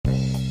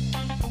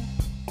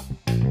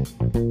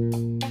How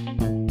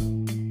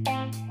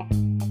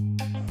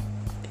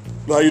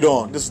you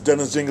doing? This is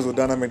Dennis Jenkins with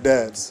Dynamic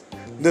Dads.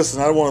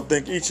 Listen, I want to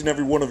thank each and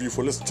every one of you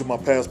for listening to my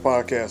past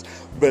podcasts.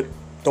 But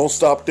don't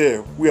stop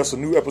there. We have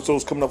some new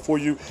episodes coming up for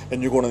you,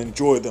 and you're going to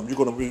enjoy them.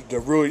 They're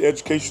really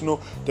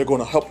educational. They're going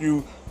to help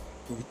you,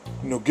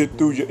 get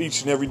through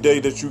each and every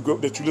day that you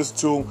listen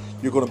to them.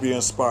 You're going to be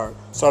inspired.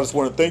 So I just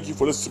want to thank you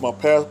for listening to my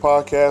past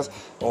podcasts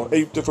on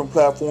 8 different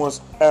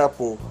platforms: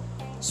 Apple,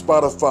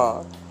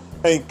 Spotify,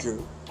 Anchor,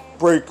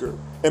 Breaker,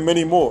 and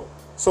many more.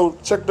 So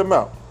check them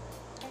out.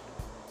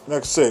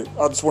 Like I said,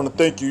 I just want to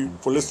thank you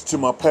for listening to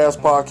my past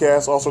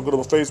podcasts. Also go to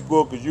my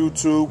Facebook or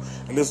YouTube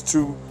and listen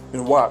to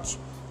and watch.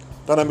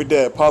 Dynamic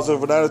Dad,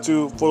 positive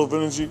attitude, full of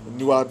energy, and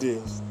new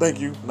ideas. Thank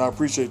you, and I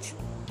appreciate you.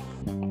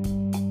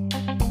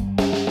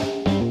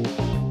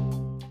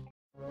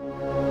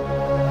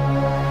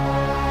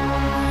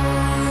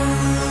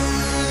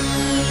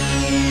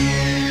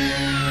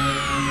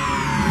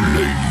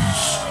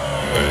 Ladies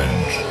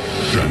and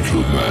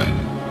gentlemen,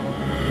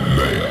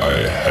 may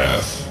I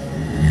have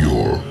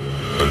your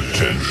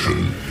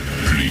attention,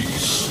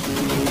 please?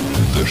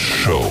 The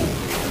show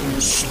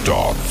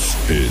starts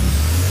in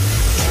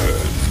 10,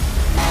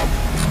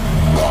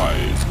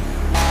 9,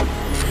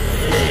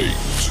 8,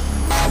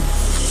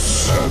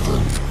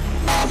 7,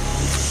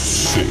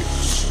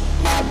 6,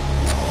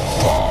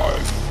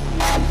 5,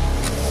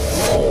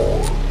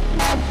 4,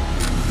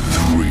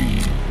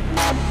 3,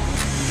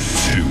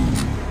 2,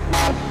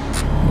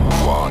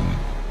 1,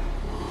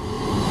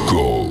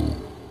 go.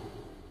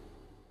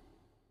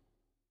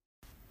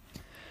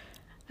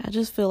 I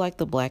just feel like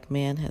the black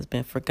man has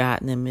been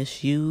forgotten and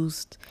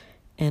misused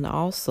and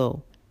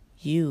also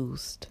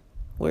used.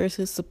 Where's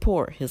his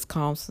support, his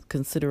calm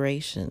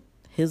consideration,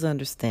 his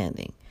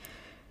understanding?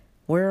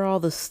 Where are all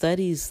the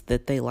studies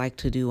that they like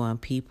to do on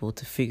people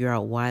to figure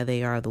out why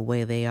they are the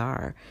way they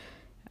are?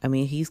 I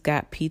mean, he's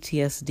got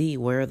PTSD.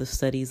 Where are the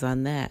studies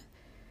on that?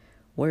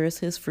 Where is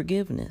his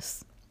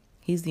forgiveness?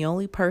 He's the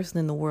only person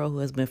in the world who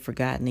has been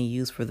forgotten and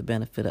used for the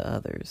benefit of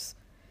others.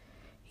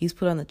 He's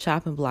put on the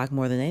chopping block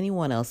more than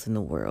anyone else in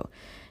the world.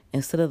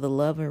 Instead of the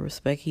love and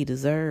respect he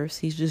deserves,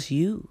 he's just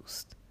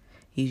used.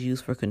 He's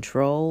used for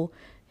control,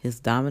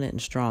 his dominant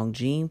and strong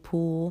gene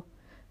pool,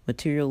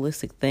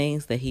 materialistic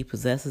things that he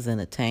possesses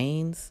and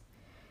attains,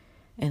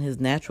 and his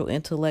natural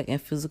intellect and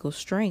physical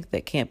strength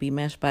that can't be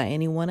matched by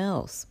anyone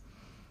else.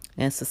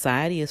 And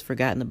society has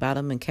forgotten about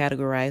him and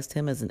categorized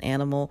him as an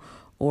animal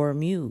or a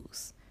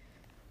muse.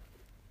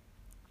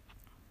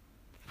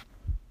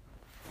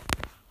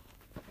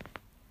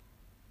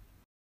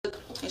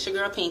 It's your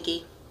girl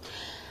Pinky.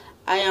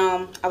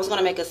 I was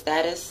gonna make a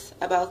status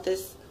about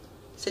this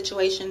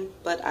situation,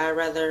 but I'd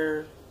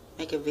rather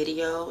make a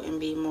video and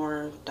be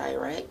more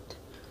direct.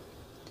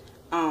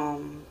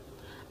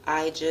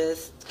 I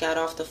just got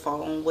off the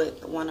phone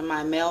with one of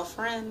my male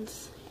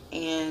friends,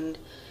 and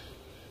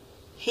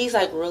he's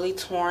like really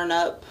torn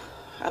up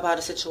about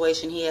a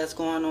situation he has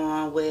going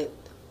on with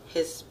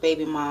his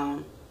baby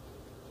mom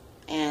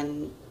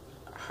and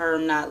her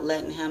not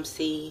letting him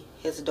see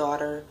his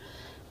daughter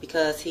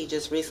because he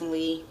just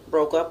recently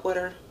broke up with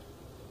her.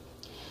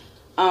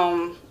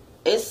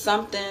 It's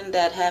something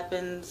that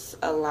happens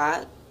a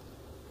lot,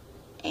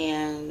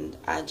 and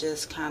I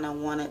just kind of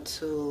wanted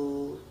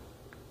to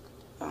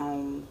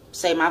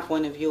say my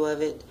point of view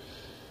of it.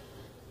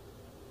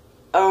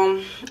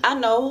 I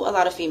know a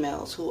lot of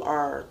females who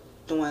are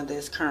doing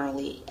this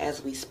currently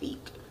as we speak,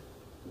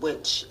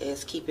 which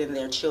is keeping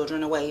their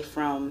children away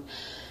from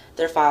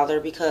their father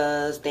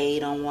because they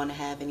don't want to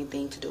have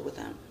anything to do with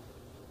them.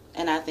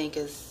 And I think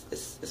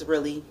it's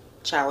really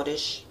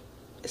childish,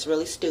 it's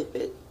really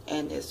stupid,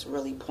 and it's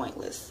really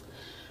pointless.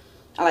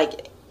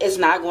 Like, it's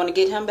not going to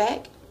get him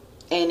back.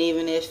 And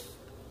even if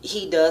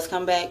he does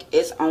come back,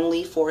 it's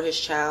only for his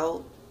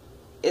child.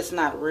 It's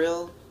not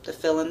real. The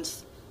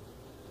feelings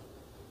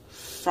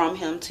from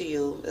him to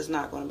you is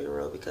not going to be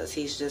real because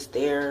he's just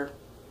there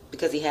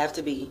because he have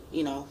to be,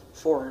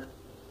 for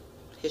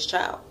his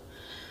child.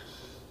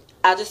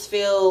 I just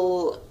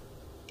feel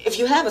if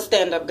you have a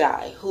stand-up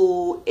guy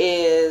who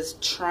is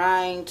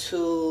trying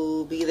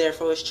to be there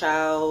for his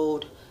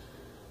child,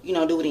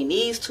 do what he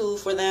needs to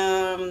for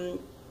them,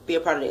 be a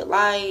part of their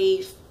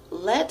life,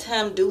 let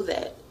him do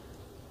that.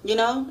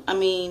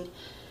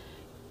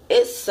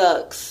 It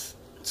sucks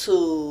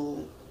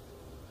to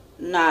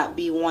not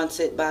be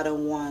wanted by the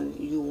one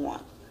you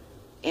want.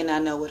 And I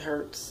know it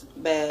hurts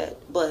bad,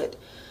 but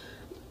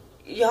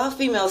y'all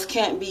females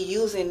can't be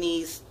using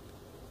these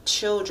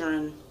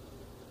children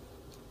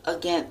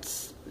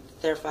against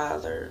their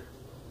father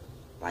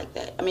like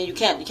that. You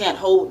can't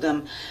hold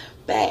them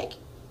back.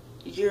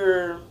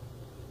 You're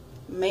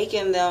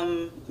making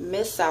them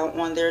miss out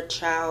on their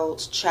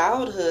child's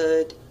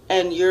childhood,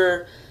 and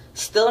you're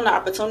stealing the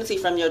opportunity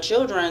from your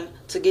children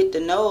to get to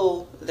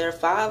know their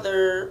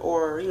father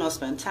or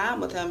spend time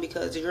with him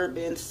because you're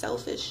being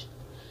selfish.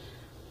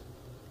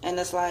 And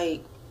it's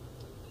like,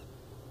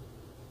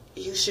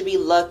 you should be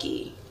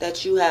lucky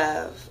that you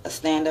have a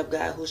stand-up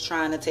guy who's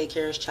trying to take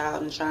care of his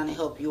child and trying to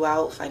help you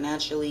out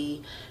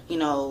financially, you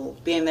know,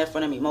 being there for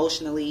them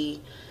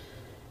emotionally.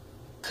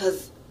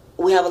 Because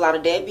we have a lot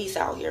of deadbeats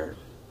out here,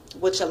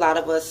 which a lot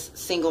of us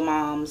single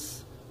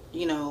moms,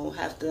 you know,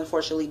 have to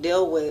unfortunately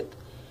deal with.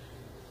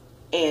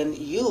 And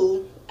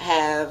you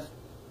have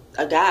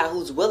a guy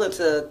who's willing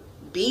to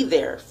be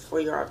there for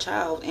your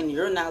child, and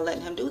you're not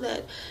letting him do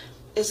that.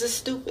 It's just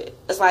stupid.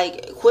 It's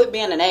like, quit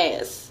being an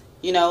ass.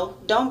 You know,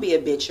 don't be a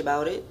bitch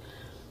about it.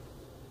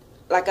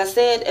 Like I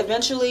said,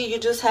 eventually you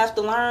just have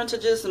to learn to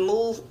just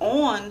move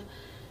on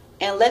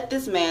and let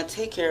this man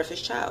take care of his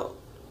child.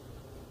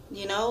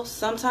 You know,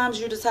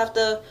 sometimes you just have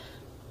to,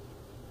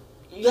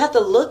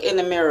 look in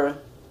the mirror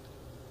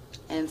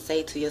and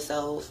say to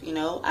yourself, you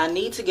know, I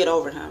need to get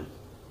over him.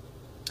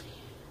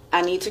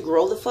 I need to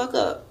grow the fuck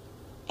up.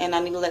 And I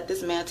need to let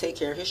this man take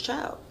care of his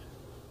child.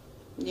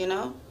 You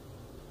know?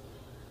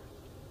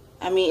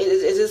 I mean,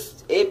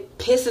 it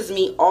pisses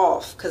me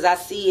off because I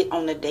see it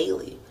on the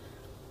daily.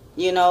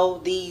 You know,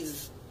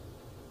 these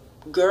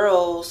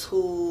girls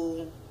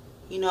who,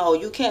 you know,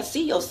 you can't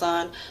see your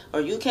son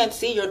or you can't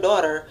see your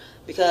daughter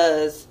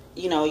because,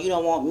 you know, you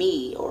don't want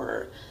me,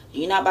 or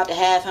you're not about to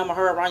have him or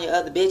her around your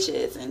other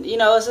bitches. And, you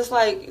know, it's just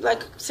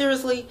like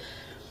seriously,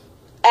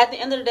 at the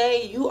end of the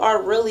day, you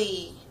are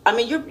really, I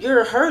mean,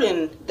 you're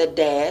hurting the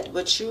dad,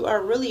 but you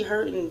are really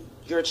hurting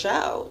your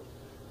child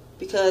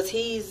because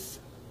he's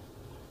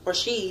or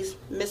she's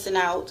missing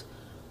out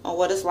on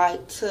what it's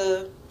like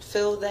to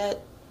feel that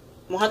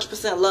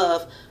 100%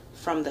 love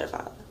from their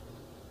father.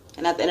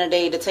 And at the end of the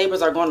day, the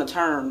tables are going to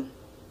turn.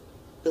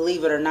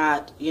 Believe it or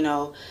not, you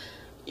know,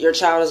 your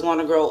child is going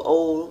to grow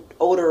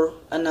older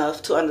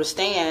enough to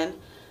understand,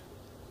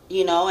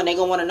 you know, and they're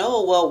going to want to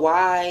know, well,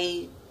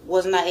 why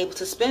wasn't I able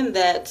to spend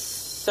that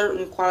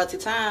certain quality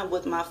time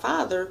with my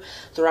father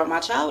throughout my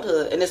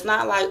childhood? And it's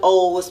not like,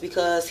 oh, it's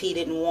because he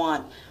didn't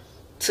want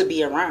to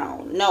be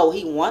around. No,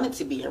 he wanted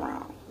to be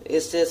around.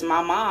 It's just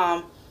my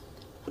mom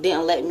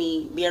didn't let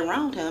me be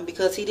around him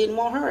because he didn't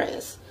want her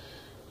ass.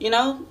 You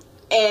know?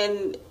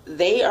 And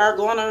they are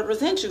going to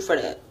resent you for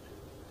that.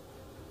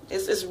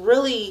 It's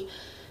really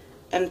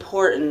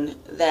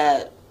important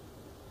that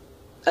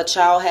a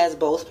child has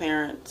both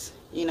parents,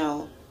 you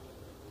know.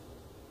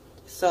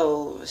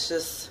 So it's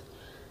just,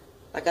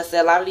 like I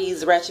said, a lot of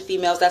these ratchet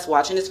females that's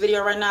watching this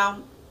video right now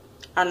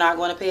are not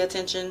going to pay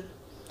attention.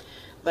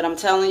 But I'm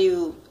telling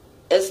you,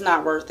 it's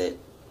not worth it.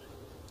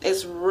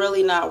 It's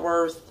really not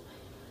worth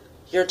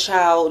your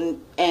child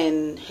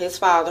and his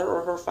father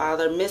or her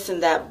father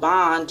missing that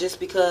bond just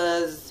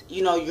because,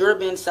 you know, you're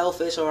being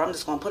selfish, or I'm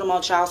just going to put him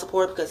on child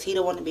support because he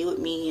don't want to be with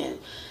me. And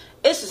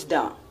it's just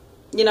dumb.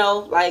 You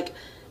know, like,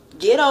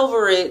 get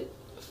over it.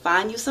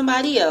 Find you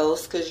somebody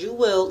else, because you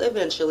will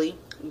eventually.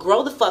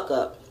 Grow the fuck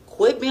up.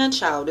 Quit being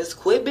childish.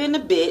 Quit being a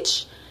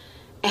bitch.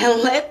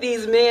 And let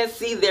these men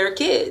see their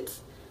kids.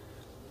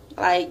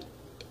 Like,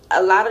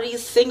 a lot of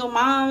these single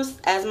moms,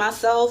 as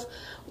myself,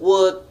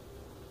 would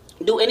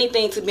do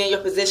anything to be in your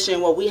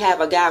position where we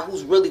have a guy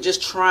who's really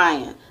just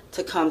trying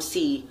to come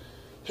see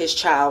his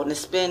child and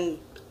spend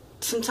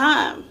some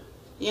time,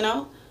 you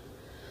know?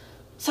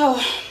 So,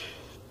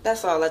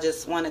 that's all I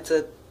just wanted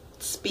to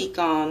speak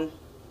on,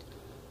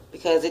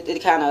 because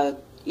it kind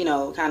of, you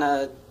know, kind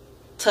of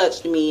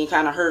touched me and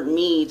kind of hurt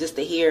me just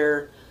to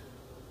hear,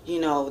 you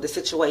know, the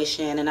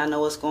situation. And I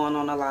know it's going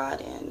on a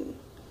lot, and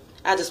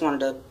I just wanted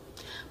to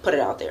put it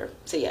out there.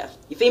 So yeah,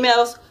 you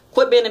females,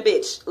 quit being a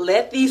bitch.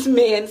 Let these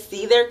men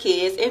see their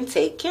kids and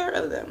take care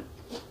of them.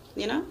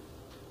 You know?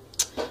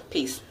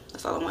 Peace.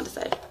 That's all I wanted to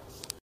say.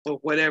 Or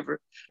whatever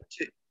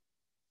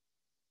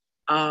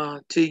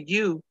to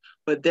you,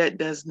 but that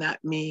does not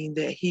mean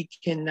that he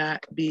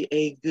cannot be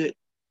a good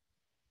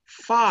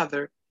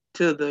father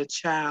to the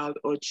child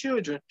or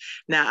children.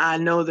 Now, I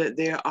know that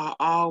there are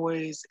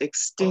always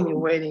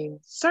extenuating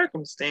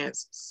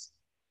circumstances,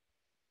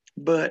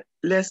 but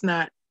let's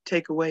not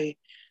take away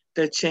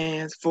the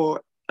chance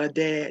for a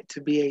dad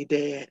to be a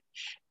dad.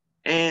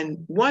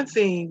 And one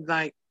thing,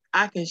 like,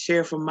 I can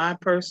share from my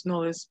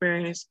personal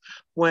experience,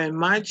 when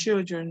my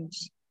children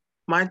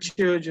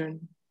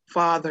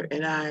father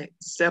and I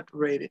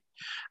separated,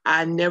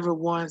 I never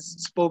once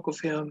spoke of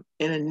him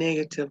in a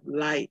negative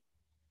light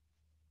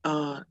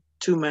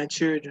to my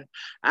children.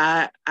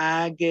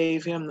 I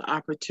gave him the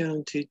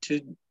opportunity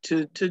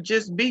to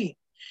just be.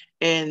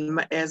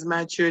 And as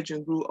my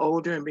children grew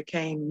older and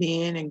became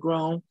men and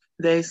grown,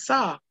 they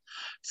saw.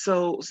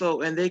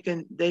 So, and they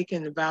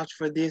can vouch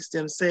for this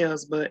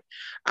themselves. But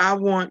I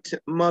want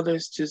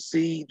mothers to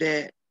see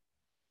that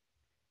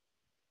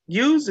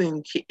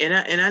using, and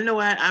I know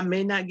I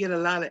may not get a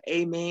lot of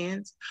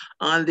amens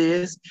on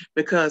this,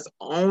 because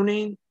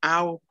owning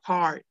our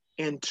part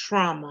in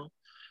trauma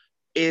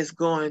is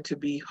going to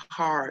be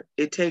hard.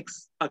 It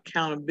takes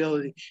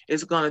accountability.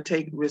 It's going to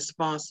take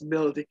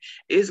responsibility.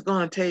 It's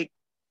going to take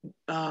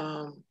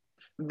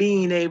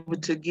being able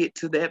to get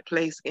to that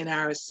place in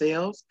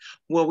ourselves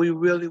where we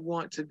really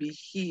want to be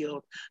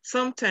healed.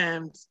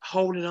 Sometimes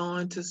holding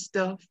on to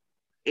stuff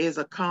is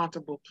a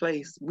comfortable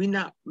place. We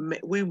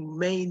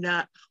may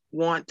not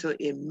want to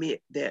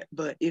admit that,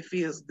 but it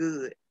feels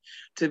good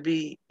to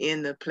be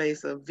in the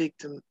place of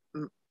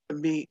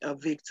be a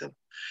victim.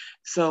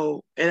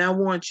 So, and I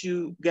want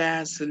you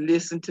guys to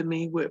listen to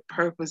me with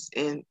purpose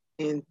and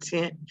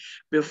intent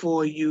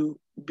before you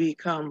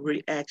become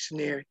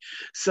reactionary.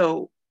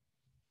 So,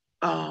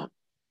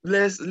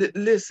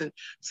 listen.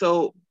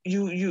 So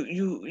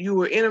you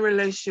were in a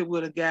relationship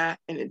with a guy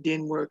and it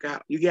didn't work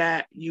out. You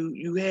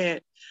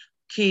had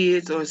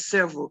kids or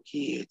several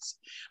kids,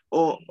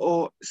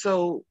 or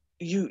so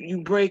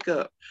you break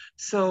up.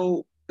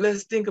 So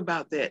let's think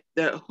about that.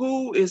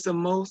 Who is the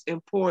most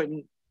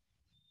important?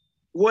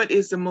 What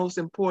is the most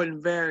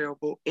important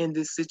variable in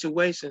this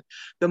situation?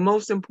 The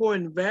most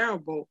important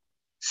variable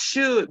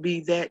should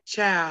be that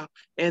child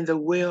and the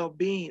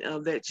well-being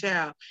of that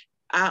child.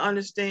 I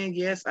understand,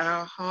 yes,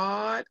 our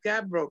heart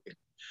got broken.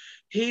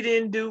 He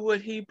didn't do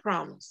what he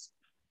promised.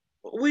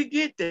 We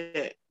get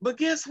that. But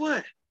guess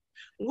what?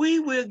 We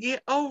will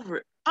get over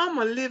it. I'm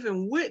a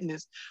living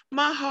witness.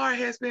 My heart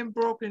has been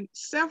broken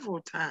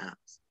several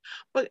times.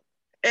 But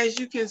as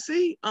you can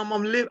see, I'm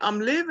living.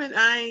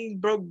 I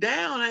ain't broke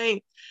down.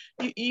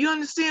 You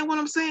understand what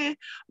I'm saying?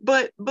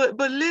 But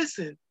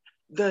listen,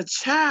 the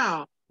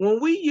child, when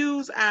we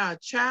use our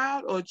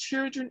child or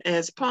children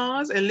as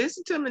pawns, and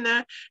listen to me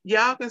now,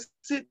 y'all can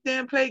sit there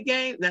and play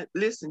games. Now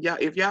listen, y'all,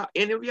 if y'all,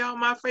 any of y'all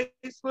my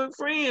Facebook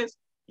friends,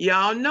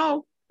 y'all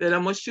know that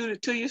I'm gonna shoot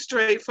it to you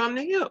straight from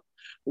the hip.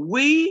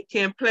 We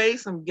can play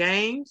some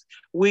games.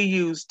 We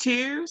use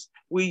tears,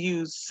 we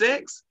use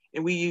sex,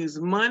 and we use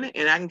money,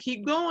 and I can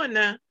keep going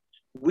now.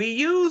 We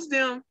use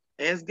them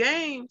as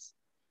games.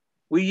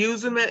 We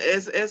use them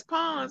as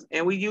pawns,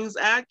 and we use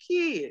our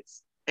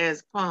kids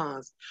as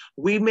pawns.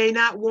 We may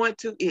not want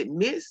to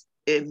admit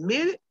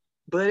it,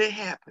 but it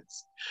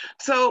happens.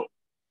 So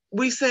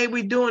we say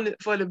we're doing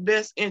it for the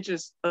best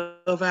interest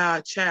of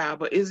our child,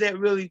 but is that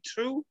really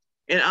true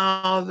in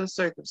all the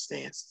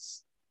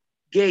circumstances?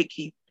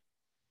 Gatekeep.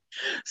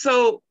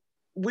 So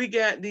we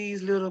got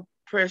these little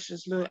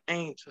precious little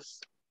angels.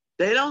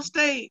 They don't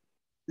stay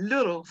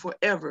little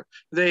forever.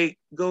 They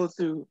go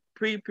through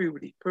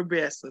pre-puberty,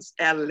 pubescence,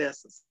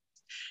 adolescence,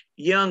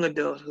 young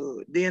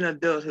adulthood, then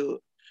adulthood.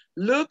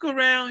 Look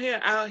around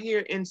here, out here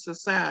in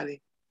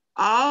society.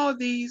 All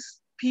these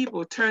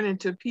people turn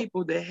into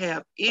people that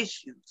have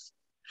issues.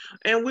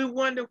 And we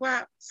wonder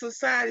why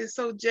society is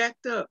so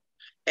jacked up.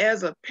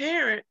 As a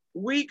parent,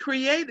 we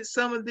created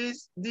some of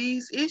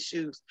these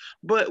issues,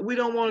 but we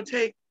don't want to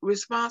take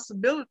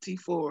responsibility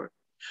for it,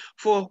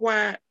 for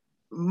why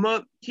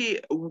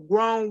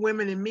grown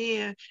women and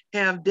men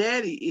have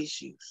daddy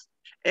issues.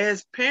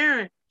 As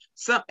parents,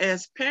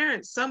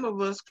 some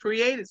of us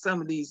created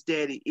some of these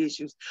daddy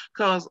issues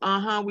because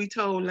we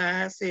told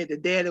lies, said the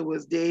daddy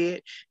was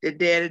dead, the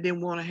daddy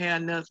didn't want to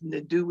have nothing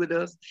to do with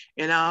us,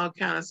 and all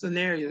kind of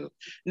scenarios.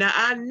 Now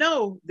I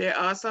know there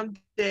are some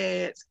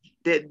dads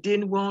that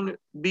didn't want to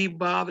be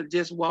bothered,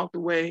 just walked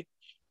away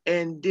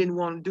and didn't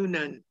want to do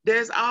nothing.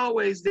 There's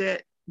always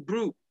that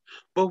group.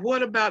 But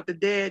what about the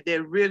dad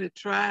that really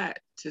tried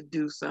to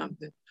do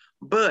something,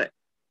 but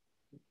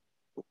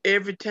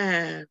every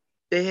time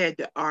they had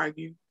to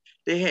argue,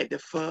 they had to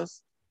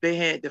fuss, they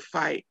had to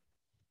fight?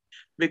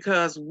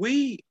 Because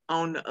we,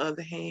 on the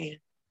other hand,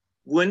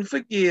 wouldn't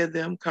forgive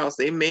them because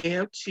they may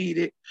have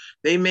cheated,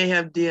 they may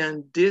have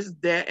done this,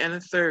 that, and a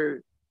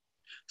third.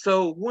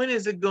 So when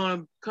is it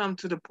going to come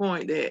to the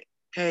point that,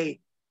 hey,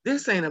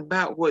 this ain't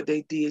about what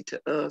they did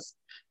to us.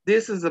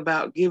 This is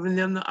about giving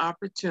them the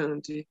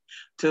opportunity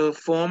to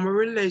form a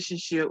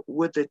relationship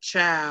with a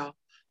child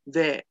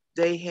that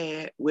they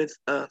had with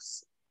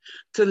us,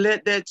 to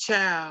let that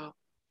child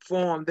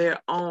form their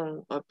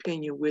own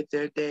opinion with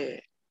their dad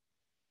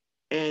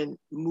and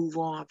move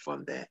on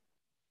from that.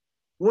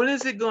 When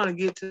is it going to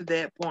get to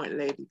that point,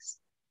 ladies?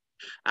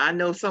 I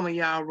know some of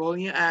y'all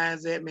rolling your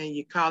eyes at me and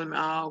you calling me,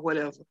 oh,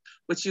 whatever,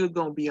 but you're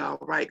going to be all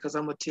right because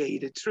I'm going to tell you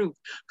the truth.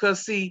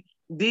 Because, see,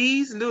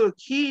 these little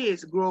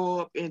kids grow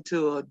up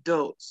into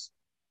adults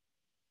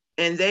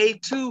and they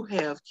too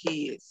have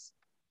kids.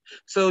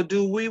 So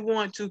do we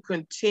want to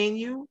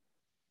continue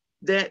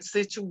that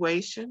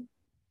situation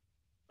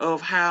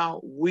of how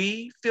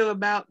we feel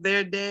about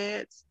their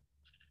dads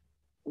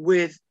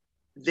with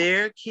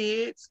their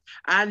kids?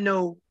 I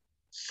know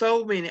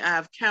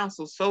I've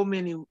counseled so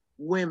many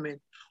women,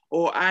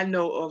 or I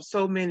know of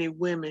so many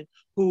women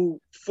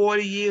who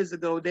 40 years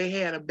ago, they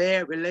had a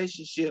bad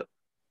relationship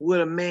with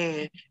a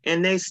man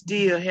and they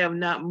still have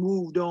not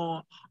moved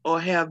on or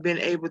have been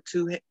able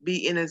to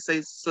be in a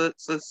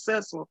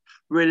successful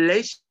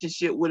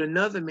relationship with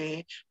another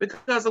man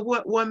because of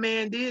what one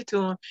man did to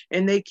them,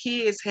 and their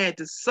kids had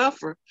to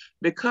suffer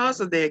because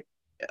of that.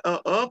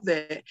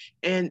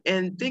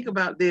 And think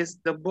about this: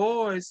 the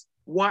boys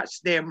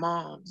watch their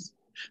moms,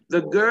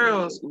 the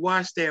girls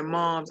watch their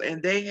moms,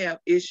 and they have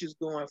issues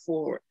going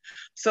forward.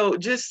 So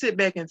just sit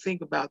back and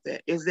think about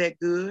that. Is that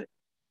good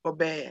or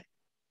bad?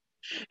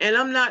 And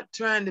I'm not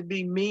trying to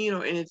be mean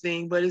or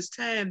anything, but it's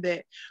time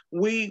that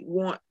we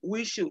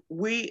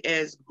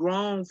as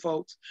grown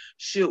folks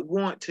should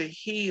want to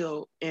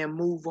heal and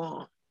move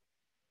on.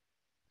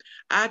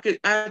 I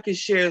could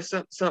share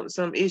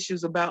some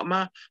issues about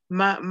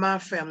my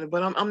family,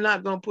 but I'm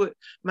not gonna put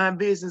my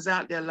business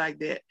out there like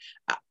that.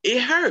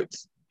 It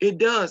hurts. It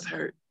does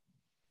hurt.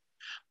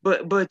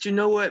 But you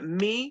know what?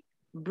 Me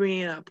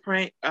being a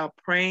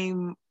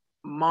praying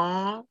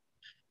mom,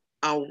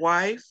 a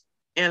wife,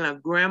 and a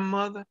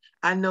grandmother,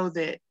 I know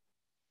that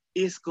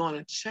it's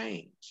gonna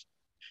change.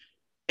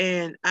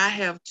 And I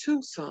have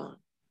 2 sons.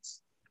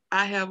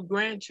 I have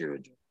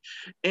grandchildren.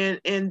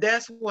 And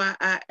that's why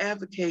I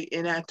advocate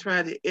and I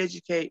try to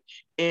educate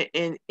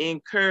and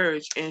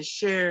encourage and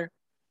share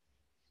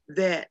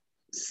that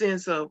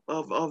sense of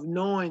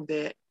knowing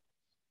that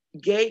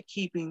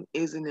gatekeeping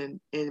is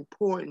an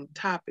important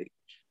topic.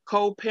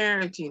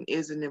 Co-parenting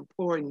is an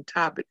important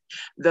topic,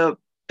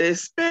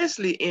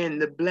 especially in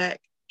the Black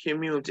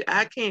community.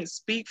 I can't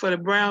speak for the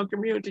brown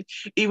community,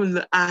 even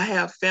though I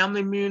have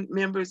family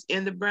members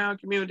in the brown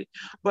community,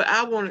 but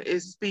I want to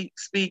speak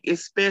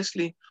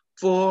especially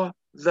for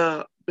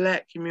the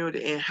Black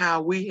community and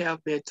how we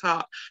have been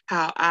taught,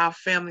 how our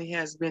family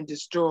has been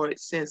destroyed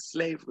since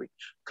slavery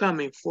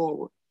coming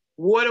forward.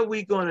 What are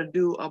we going to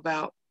do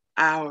about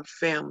our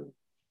family?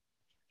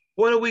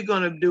 What are we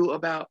going to do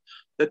about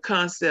the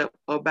concept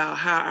about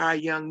how our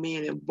young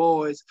men and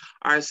boys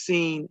are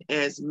seen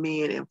as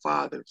men and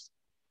fathers?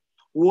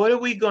 What are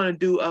we going to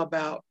do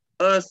about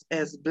us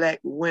as Black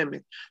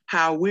women,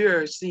 how we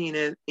are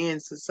seen in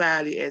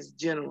society as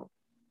general?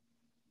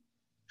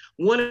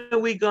 When are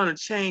we going to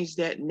change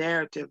that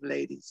narrative,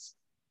 ladies?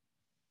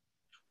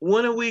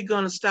 When are we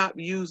going to stop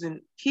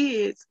using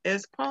kids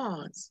as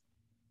pawns?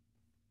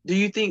 Do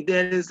you think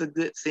that is a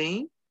good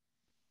thing?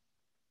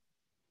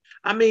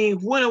 I mean,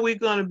 when are we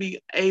going to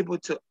be able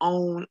to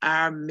own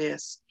our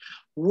mess?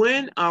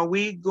 When are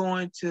we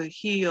going to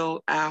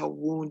heal our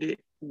wounded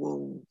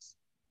wounds?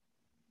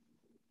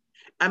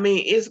 I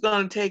mean, it's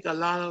going to take a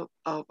lot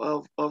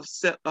of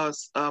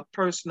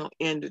personal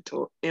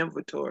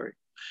inventory.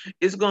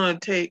 It's going to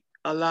take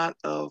a lot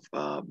of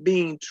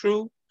being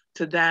true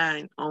to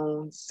thine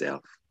own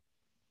self.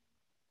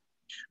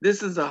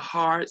 This is a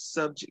hard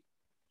subject,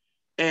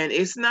 and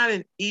it's not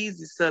an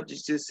easy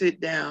subject to sit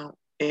down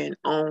and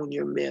own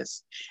your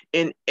mess.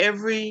 In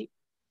every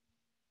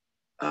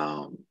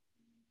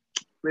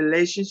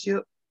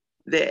relationship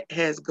that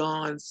has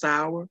gone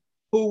sour,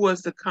 who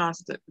was the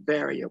constant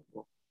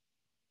variable?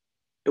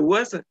 It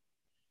wasn't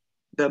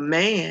the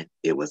man,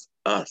 it was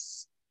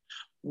us.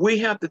 We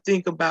have to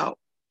think about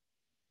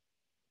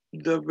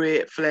the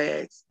red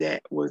flags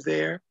that were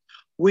there.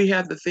 We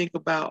have to think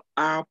about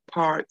our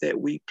part that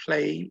we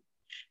played,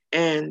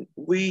 and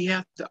we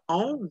have to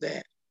own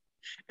that.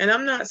 And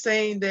I'm not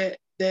saying that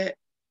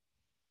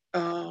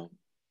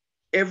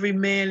every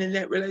man in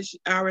that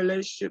our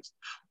relationships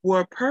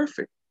were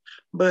perfect,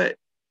 but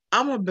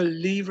I'm a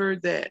believer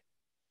that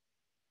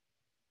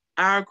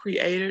our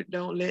Creator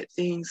don't let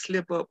things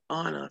slip up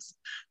on us.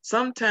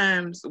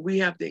 Sometimes we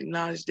have to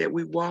acknowledge that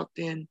we walked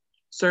in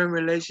certain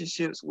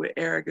relationships with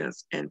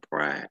arrogance and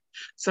pride.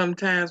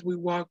 Sometimes we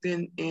walked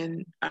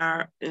in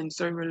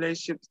certain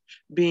relationships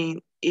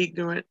being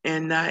ignorant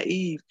and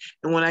naive.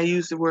 And when I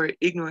use the word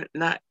ignorant,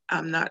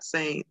 I'm not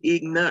saying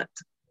ignorant,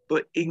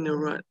 but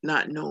ignorant,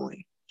 not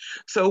knowing.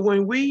 So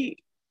when we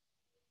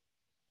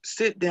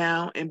sit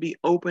down and be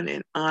open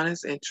and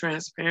honest and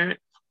transparent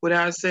with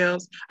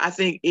ourselves, I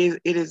think it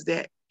is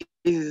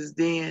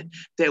then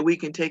that we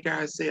can take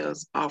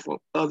ourselves off of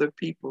other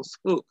people's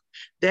hook.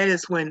 That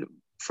is when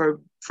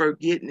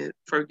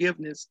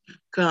forgiveness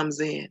comes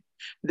in.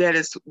 That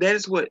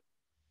is what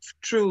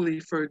truly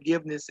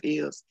forgiveness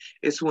is.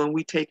 It's when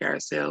we take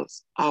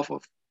ourselves off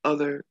of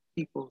other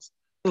people's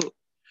hook.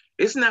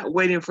 It's not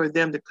waiting for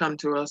them to come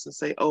to us and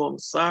say, "Oh, I'm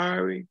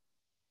sorry.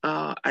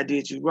 I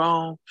did you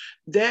wrong."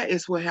 That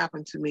is what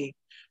happened to me.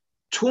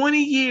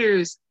 20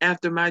 years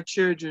after my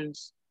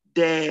children's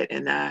dad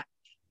and I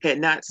had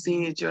not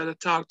seen each other,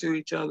 talked to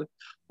each other,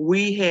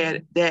 we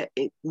had that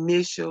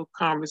initial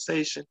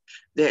conversation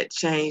that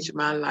changed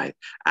my life.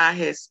 I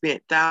had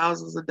spent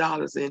thousands of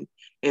dollars in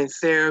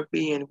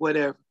therapy and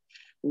whatever.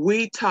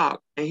 We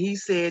talked, and he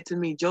said to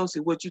me, "Josie,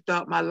 what you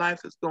thought my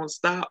life was going to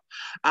stop?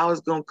 I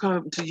was going to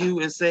come to you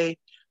and say,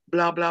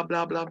 blah, blah,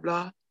 blah, blah,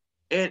 blah."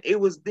 And it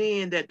was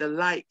then that the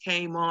light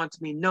came on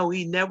to me. No,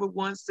 he never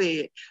once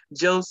said,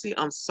 "Josie,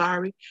 I'm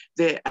sorry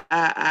that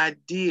I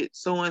did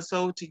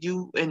so-and-so to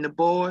you and the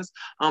boys.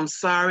 I'm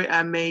sorry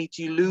I made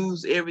you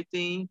lose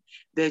everything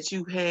that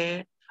you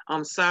had.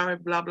 I'm sorry,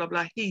 blah, blah,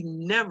 blah." He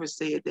never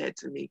said that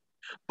to me.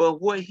 But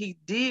what he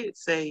did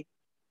say,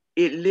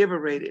 it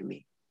liberated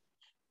me.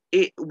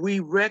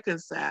 We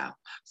reconcile.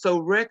 So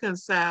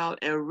reconcile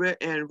and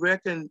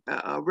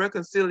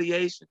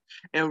reconciliation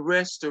and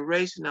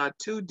restoration are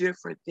 2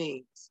 different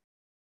things.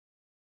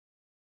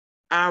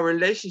 Our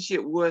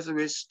relationship was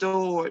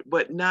restored,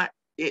 but not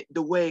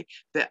the way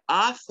that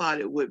I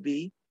thought it would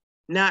be.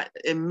 Not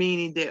in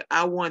meaning that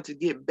I wanted to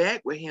get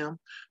back with him,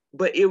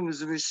 but it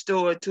was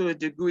restored to a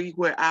degree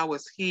where I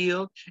was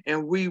healed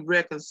and we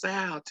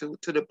reconciled to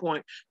the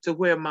point to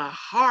where my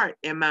heart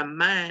and my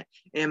mind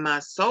and my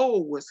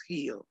soul was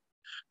healed,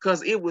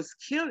 because it was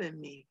killing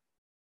me.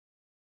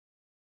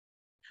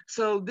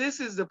 So this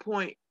is the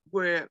point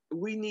where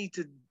we need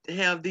to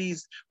have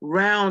these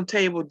round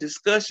table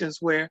discussions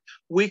where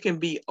we can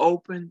be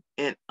open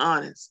and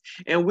honest,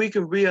 and we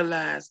can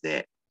realize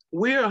that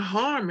we're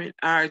harming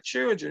our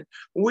children.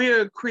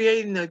 We're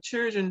creating a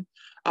generation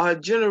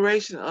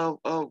of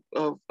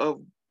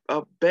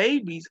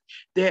babies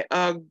that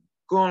are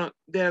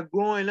they're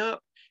growing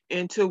up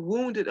into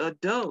wounded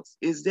adults.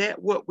 Is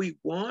that what we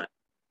want?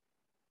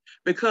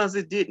 Because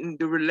the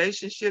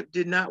relationship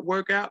did not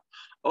work out.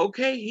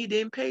 Okay, he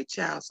didn't pay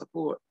child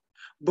support.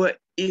 But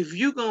if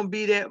you're going to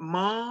be that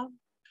mom,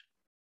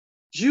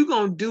 you're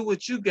going to do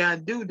what you got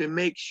to do to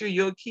make sure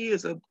your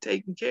kids are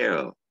taken care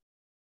of.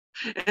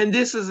 And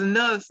this is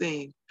another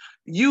thing.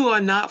 You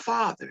are not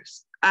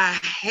fathers. I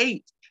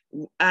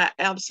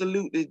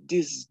absolutely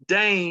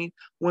disdain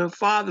when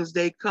Father's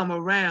Day come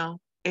around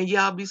and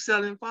y'all be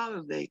celebrating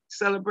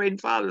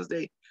Father's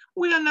Day.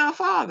 We are not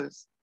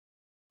fathers.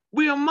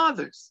 We are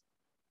mothers.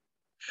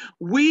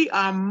 We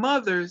are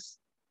mothers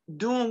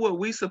doing what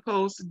we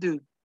supposed to do.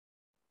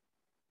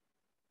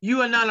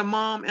 You are not a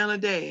mom and a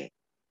dad.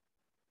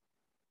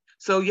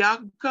 So y'all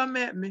can come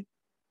at me.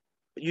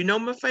 You know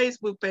my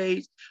Facebook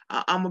page.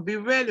 I'm going to be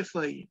ready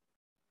for you.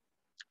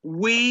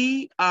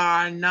 We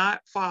are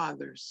not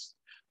fathers.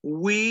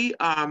 We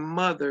are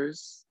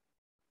mothers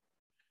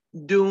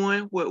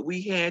doing what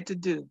we had to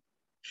do.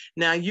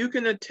 Now you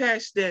can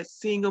attach that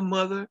single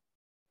mother,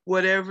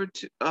 whatever,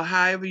 or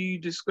however you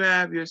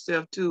describe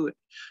yourself to it.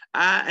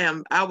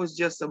 I was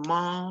just a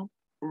mom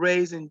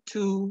raising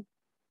 2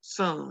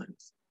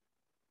 sons.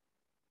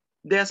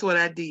 That's what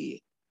I did.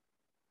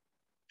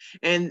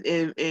 And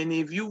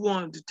if you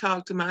want to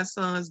talk to my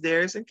sons,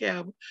 Darius and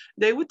Calvin,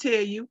 they would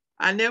tell you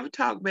I never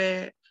talk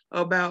bad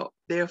about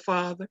their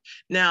father.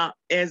 Now,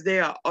 as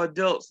they are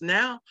adults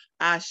now,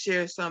 I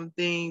share some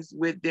things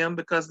with them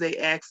because they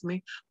ask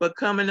me. But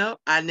coming up,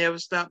 I never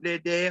stopped their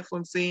dad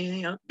from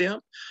seeing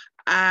them.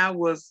 I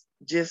was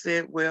just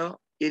said, well,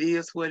 it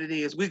is what it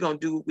is. We're going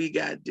to do what we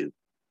got to do.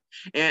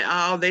 And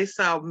all they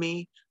saw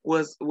me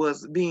was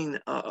being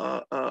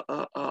a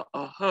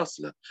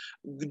hustler,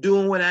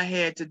 doing what I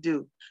had to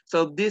do.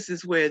 So this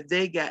is where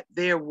they got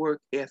their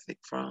work ethic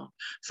from.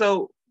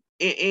 So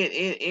and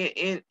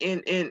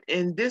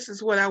this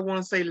is what I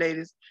want to say,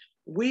 ladies.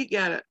 We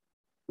gotta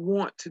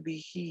want to be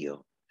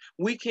healed.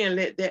 We can't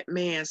let that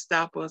man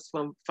stop us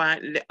from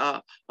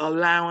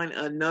allowing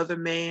another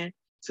man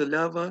to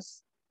love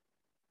us.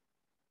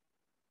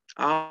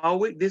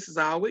 This is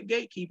all with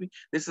gatekeeping.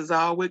 This is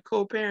all with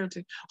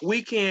co-parenting.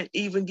 We can't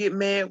even get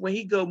mad when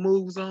he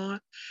moves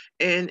on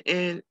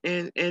and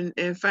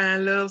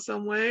find love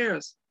somewhere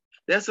else.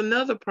 That's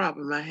another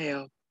problem I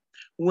have.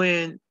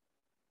 When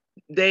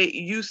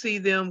you see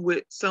them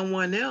with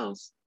someone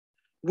else,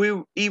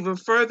 we even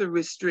further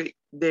restrict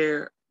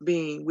their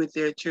being with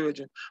their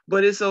children.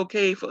 But it's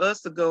okay for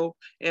us to go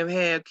and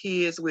have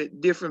kids with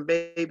different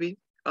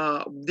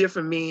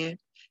different men,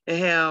 and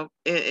have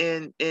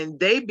and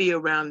they be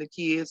around the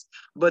kids,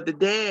 but the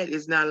dad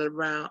is not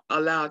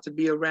allowed to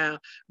be around,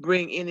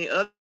 bring any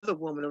other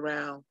woman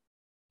around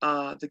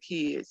the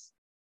kids.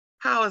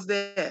 How is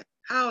that?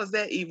 How is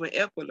that even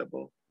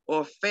equitable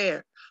or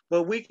fair?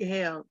 But we can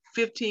have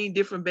 15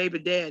 different baby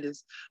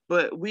daddies,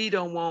 but we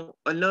don't want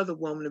another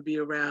woman to be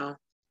around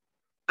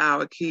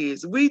our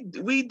kids. We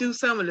do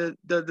some of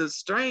the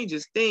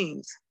strangest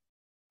things.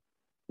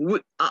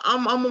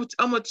 I'm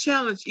gonna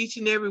challenge each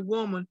and every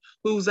woman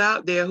who's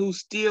out there, who's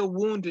still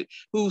wounded,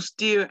 who's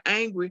still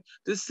angry,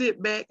 to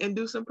sit back and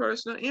do some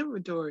personal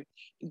inventory.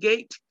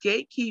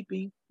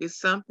 Gatekeeping is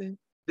something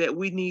that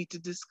we need to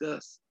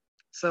discuss.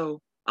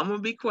 So I'm gonna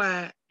be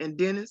quiet, and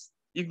Dennis,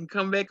 you can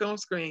come back on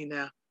screen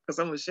now, because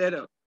I'm gonna shut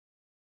up,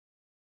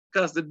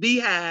 because the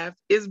beehive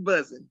is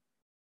buzzing.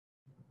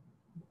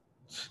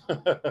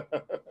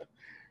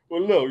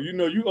 Well, look,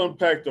 you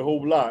unpacked a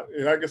whole lot,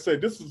 and like I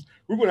said,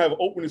 we're going to have an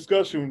open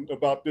discussion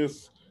about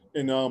this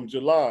in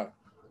July,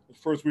 the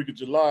first week of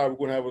July. We're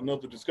going to have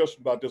another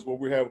discussion about this where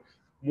we have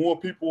more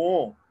people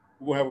on.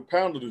 We're going to have a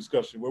panel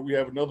discussion where we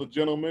have another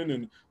gentleman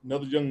and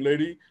another young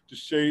lady.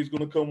 Shay's going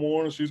to come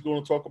on, and she's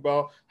going to talk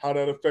about how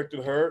that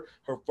affected her.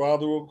 Her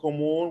father will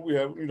come on. We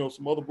have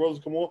some other brothers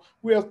come on.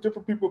 We have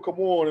different people come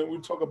on, and we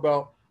talk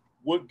about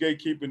what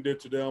gatekeeping did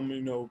to them.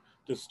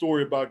 The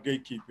story about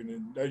gatekeeping,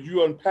 and that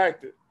you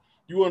unpacked it.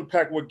 You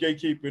unpack what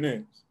gatekeeping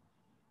is.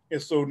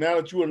 And so now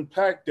that you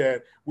unpack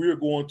that, we are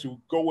going to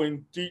go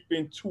in deep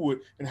into it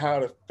and how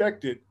it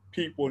affected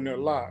people in their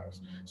lives.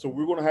 So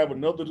we're going to have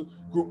another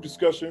group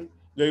discussion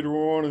later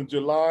on in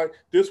July.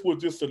 This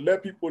was just to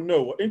let people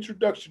know, an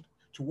introduction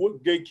to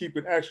what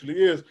gatekeeping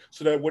actually is,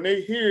 so that when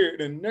they hear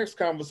it in the next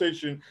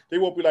conversation, they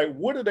won't be like,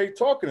 what are they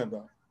talking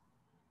about?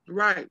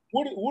 Right.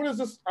 What is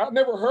this? I've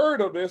never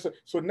heard of this.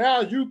 So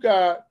now you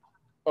got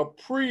a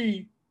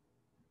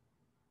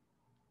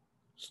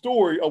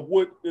story of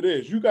what it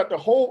is. You got the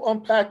whole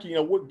unpacking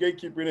of what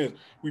gatekeeping is.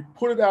 We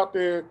put it out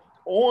there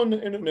on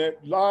the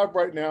internet live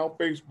right now,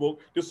 Facebook.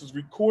 This is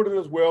recorded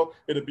as well.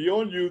 It'll be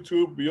on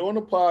YouTube, be on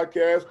the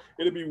podcast.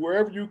 It'll be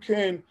wherever you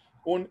can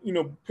on,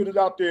 put it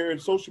out there in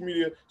social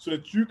media so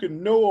that you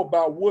can know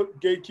about what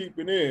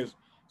gatekeeping is.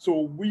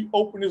 So we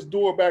open this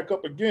door back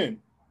up again.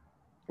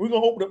 We're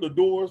going to open up the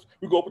doors.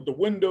 We're going to open the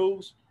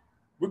windows.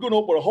 We're going to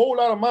open a whole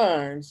lot of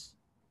minds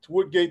to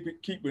what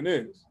gatekeeping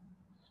is.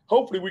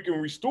 Hopefully we can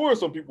restore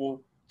some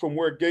people from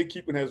where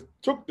gatekeeping has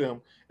took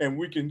them, and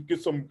we can get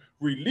some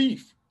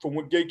relief from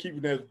what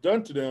gatekeeping has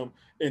done to them.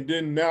 And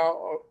then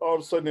now all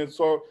of a sudden it's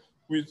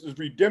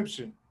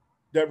redemption,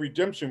 that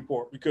redemption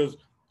part, because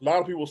a lot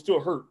of people still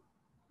hurt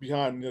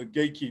behind the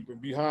gatekeeping,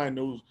 behind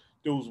those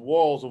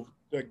walls of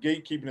that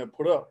gatekeeping that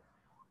put up.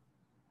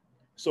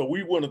 So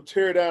we want to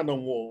tear down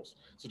them walls.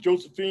 So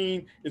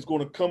Josephine is going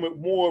to come with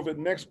more of it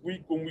next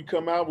week when we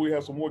come out. We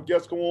have some more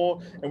guests come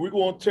on, and we're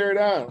going to tear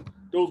down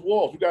those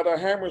walls. We got our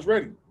hammers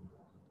ready.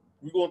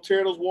 We're going to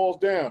tear those walls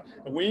down.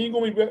 And we ain't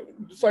going to be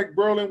just like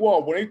Berlin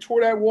Wall. When they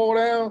tore that wall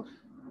down,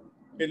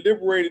 it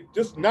liberated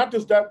not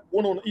just that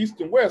one on the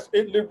east and west,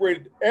 it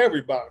liberated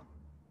everybody.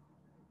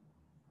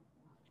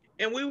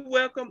 And we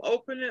welcome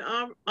open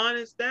and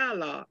honest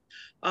dialogue.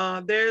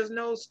 There's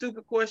no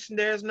stupid question.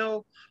 There's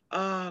no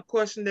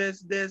question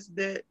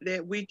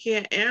that we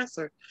can't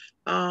answer.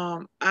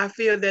 I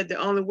feel that the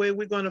only way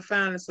we're going to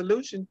find a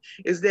solution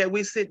is that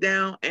we sit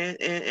down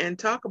and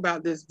talk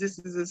about this. This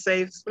is a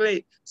safe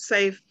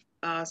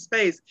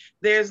space.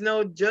 There's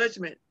no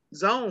judgment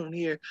zone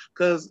here,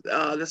 because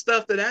the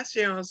stuff that I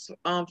share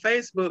on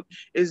Facebook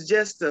is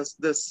just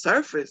the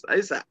surface.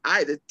 It's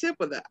the tip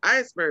of the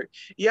iceberg.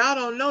 Y'all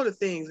don't know the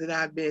things that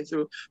I've been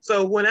through.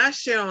 So when I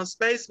share on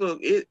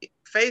Facebook,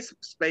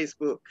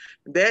 Facebook,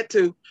 that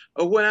too.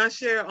 Or when I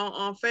share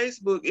on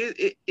Facebook,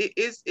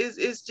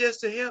 it's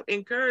just to help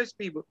encourage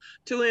people,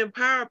 to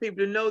empower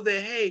people to know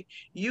that, hey,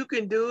 you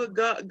can do it.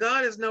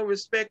 God is no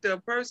respecter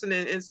of person.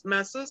 And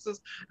my sisters,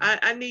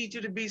 I need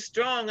you to be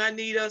strong. I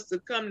need us to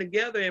come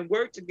together and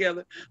work together,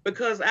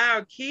 because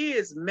our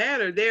kids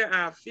matter. They're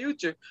our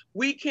future.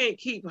 We can't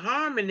keep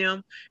harming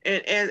them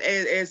and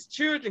as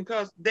children,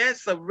 because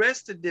that's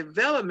arrested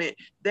development.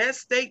 That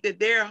state that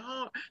they're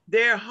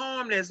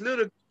harmed as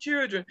little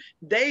children,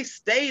 they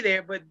stay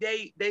there, but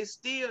they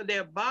still,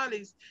 their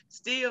bodies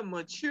still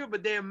mature,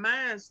 but their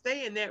minds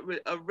stay in that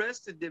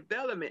arrested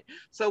development.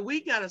 So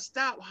we got to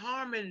stop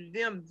harming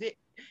them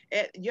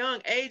at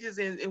young ages,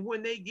 and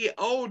when they get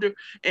older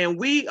and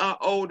we are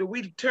older,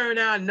 we turn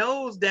our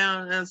nose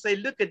down and say,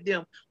 look at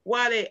them,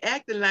 why they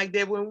acting like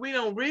that, when we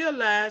don't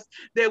realize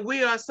that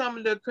we are some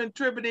of the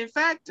contributing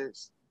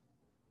factors.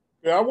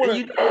 Yeah, I want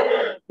to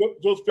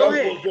just jump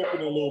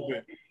in a little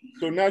bit.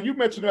 So now you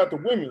mentioned about the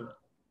women.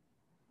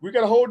 We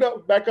got to hold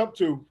up, back up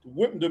to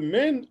the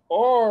men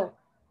are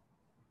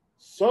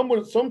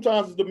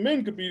sometimes the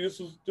men could be, this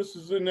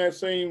is in that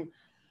same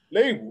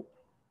label.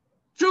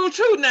 True.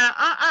 Now,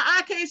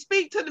 I can't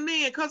speak to the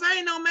men because I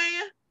ain't no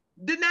man.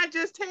 Didn't I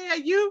just tell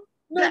you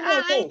that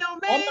I ain't no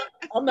man?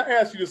 I'm not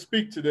asking you to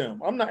speak to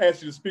them. I'm not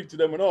asking you to speak to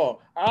them at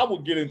all. I will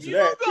get into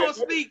that. You're going to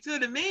speak to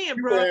the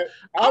men, bro.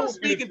 I'm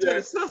speaking to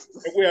the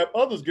sisters. And we have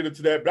others get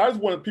into that, but I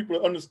just wanted people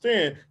to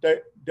understand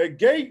that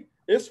gate,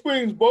 it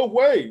swings both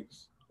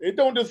ways. It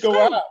don't just go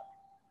out.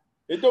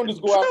 It don't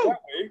just go out that way.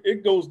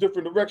 It goes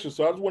different directions.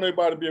 So I just want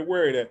everybody to be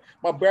aware of that.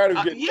 My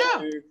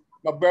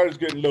battery's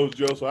getting low,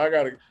 Joe. So I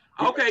gotta.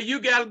 Okay, you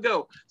gotta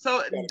go.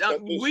 So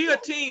we a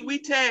team. We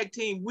tag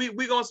team.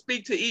 We gonna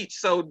speak to each.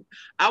 So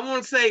I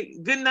want to say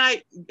good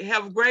night.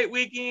 Have a great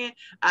weekend.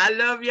 I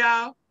love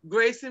y'all.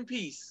 Grace and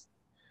peace.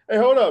 Hey,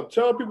 hold up.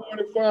 Tell people where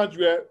to find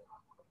you at,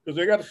 because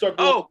they got to start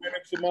going to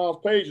Magnificent Moms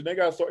page and they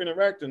got to start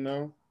interacting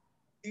now.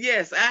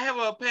 Yes, I have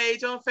a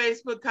page on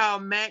Facebook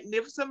called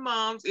Magnificent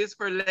Moms. It's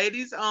for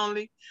ladies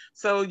only.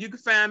 So you can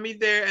find me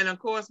there. And of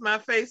course, my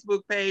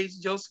Facebook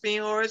page,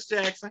 Josephine Horace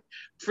Jackson,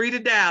 free to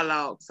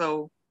dialogue.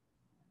 So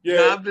yeah,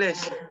 God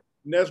bless you.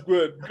 And that's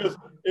good, because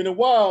in a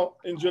while,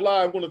 in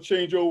July, I'm going to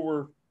change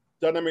over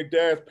Dynamic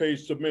Dad's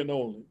page to men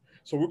only.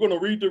 So we're going to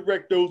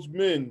redirect those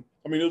women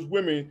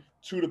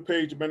to the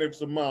page of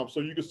Magnificent Mom,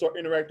 so you can start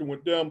interacting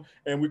with them,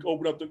 and we can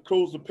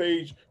close the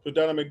page for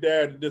Dynamic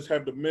Dad and just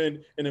have the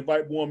men and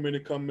invite more men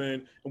to come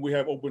in, and we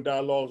have open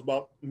dialogues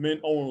about men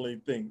only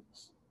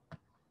things.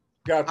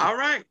 Gotcha. All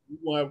right.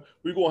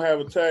 We're gonna have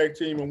a tag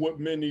team and what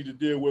men need to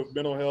deal with: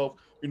 mental health,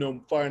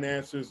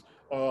 finances,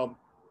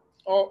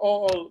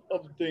 all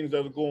other things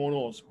that are going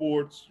on,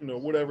 sports,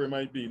 whatever it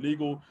might be,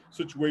 legal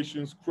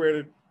situations,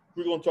 credit.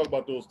 We're gonna talk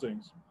about those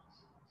things.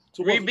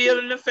 So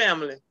rebuilding the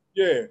family.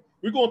 Yeah.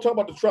 We're going to talk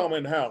about the trauma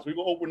in the house. We're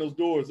going to open those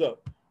doors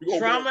up.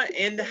 Trauma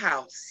in the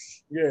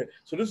house. Yeah.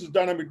 So this is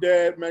Dynamic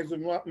Dad,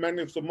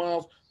 Magnificent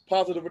Moms,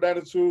 positive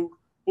attitude,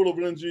 full of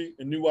energy,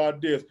 and new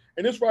ideas.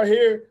 And this right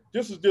here,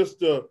 this is just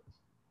the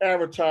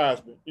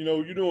advertisement.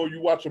 You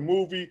watch a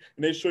movie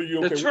and they show you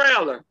the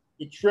trailer.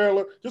 The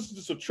trailer. This is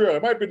just a trailer.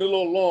 It might be a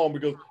little long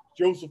because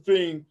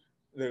Josephine,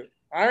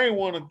 I ain't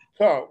want to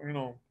talk.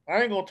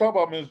 I ain't gonna talk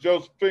about Miss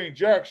Josephine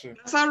Jackson.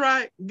 That's all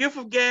right. Gift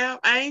of gab.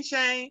 I ain't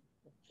Shane.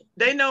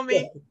 They know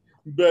me.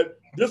 But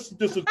this is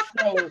just a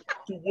trailer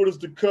to what is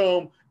to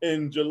come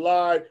in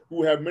July.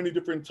 We'll have many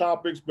different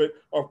topics, but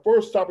our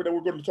first topic that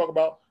we're going to talk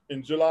about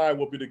in July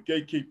will be the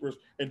gatekeepers,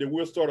 and then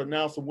we'll start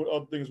announcing what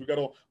other things we got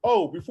on.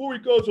 Oh, before we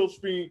go,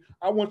 Josephine,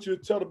 I want you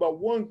to tell about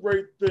one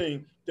great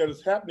thing that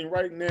is happening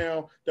right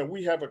now that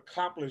we have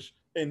accomplished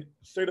in the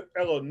state of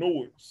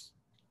Illinois.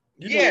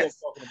 You know what I'm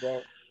talking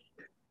about.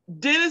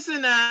 Dennis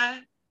and I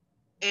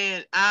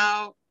and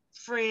our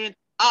friend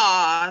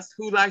Oz,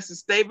 who likes to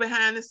stay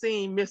behind the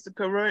scene, Mr.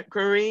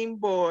 Kareem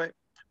Boyd,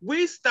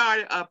 we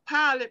started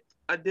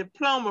a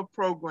diploma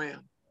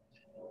program,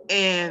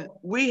 and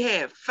we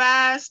had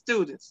 5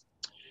 students.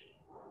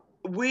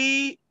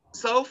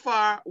 So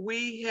far,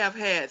 we have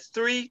had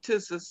 3 to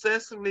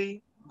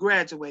successfully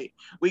graduate.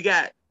 We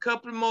got a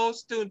couple more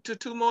students,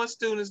 2 more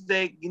students.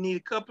 They need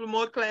a couple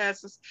more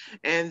classes,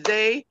 and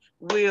they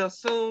will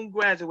soon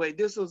graduate.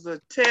 This was a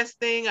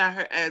testing.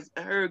 I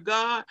heard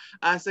God.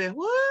 I said,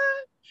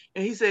 what?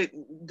 And he said,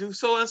 do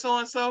so and so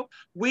and so.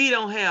 We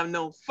don't have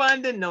no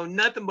funding, no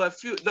nothing but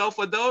few. Though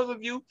for those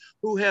of you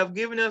who have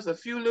given us a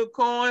few little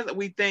coins,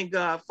 we thank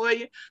God for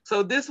you.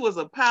 So this was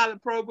a pilot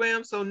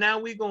program. So now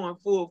we're going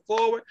full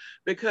forward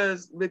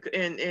because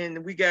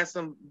and we got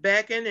some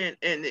backing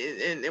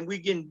and we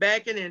getting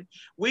backing, and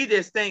we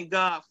just thank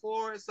God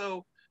for it.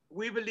 So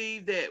we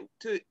believe that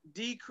to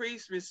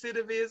decrease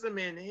recidivism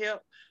and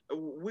help,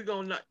 we're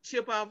going to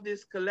chip off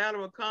this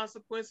collateral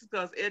consequences,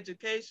 because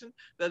education,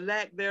 the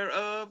lack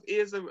thereof,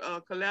 is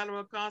a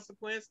collateral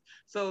consequence.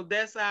 So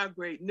that's our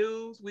great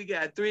news. We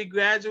got 3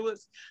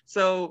 graduates.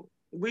 So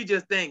we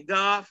just thank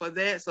God for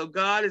that. So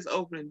God is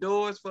opening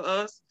doors for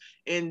us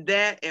in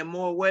that and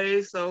more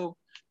ways. So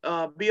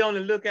be on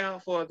the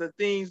lookout for the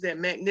things that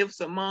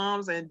Magnificent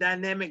Moms and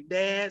Dynamic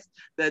Dads,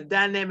 the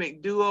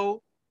dynamic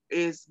duo,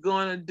 is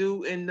going to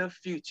do in the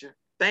future.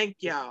 Thank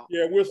y'all.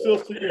 Yeah, we're still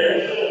seeking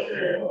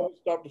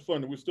stop the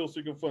funding. We're still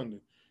seeking funding.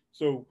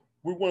 So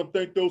we want to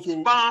thank those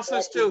who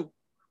sponsors too.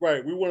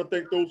 Right. We want to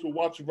thank those who are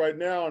watching right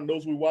now, and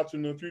those who are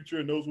watching in the future,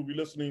 and those who will be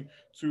listening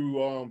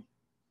to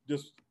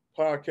this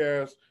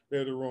podcast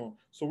later on.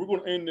 So we're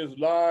going to end this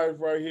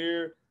live right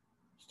here.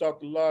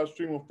 Stop the live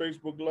stream on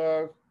Facebook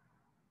Live.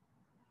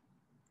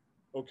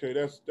 Okay,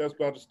 that's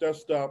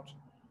stopped.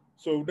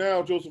 So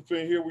now,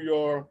 Josephine, here we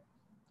are,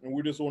 and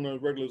we're just on a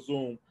regular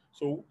Zoom.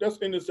 So let's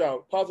end this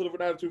out. Positive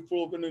and attitude,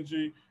 full of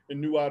energy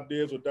and new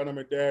ideas with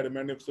Dynamic Dad and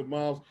Magnificent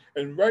Moms.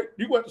 And right,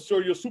 you got to show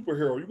your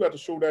superhero. You got to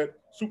show that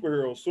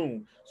superhero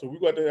soon. So we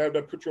got to have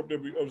that picture up there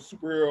of the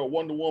superhero,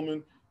 Wonder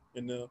Woman,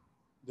 in the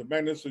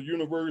Magnificent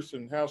universe,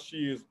 and how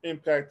she is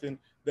impacting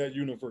that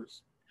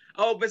universe.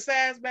 Oh,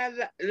 besides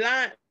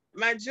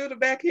my Judah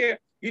back here,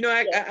 you know,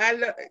 I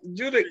love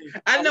Judah.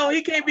 I know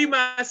he can't be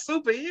my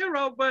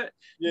superhero, but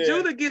yeah,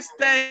 Judah gets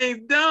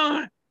things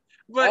done.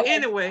 But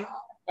anyway.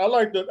 I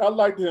liked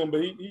him,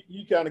 but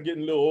he kind of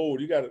getting a little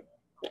old. You got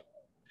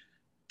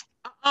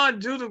to.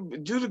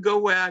 Judah go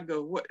where I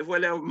go.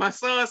 Whatever. My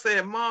son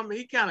said, "Mom,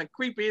 he kind of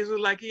creepy. It's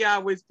like he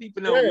always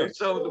peeping over your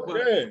shoulder."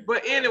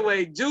 But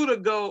anyway,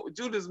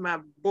 Judah's my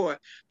boy.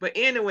 But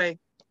anyway,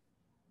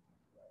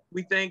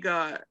 we thank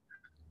God.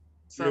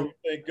 So yeah, we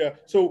thank God.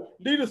 So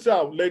lead us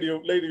out, lady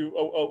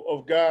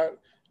of God,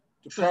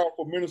 the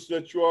powerful minister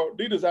that you are.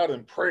 Lead us out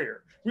in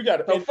prayer. We got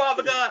to. So,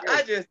 Father God,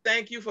 I just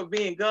thank you for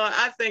being God.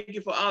 I thank you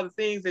for all the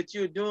things that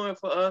you're doing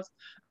for us.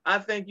 I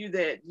thank you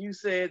that you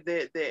said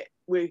that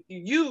with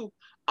you,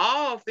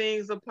 all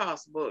things are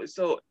possible.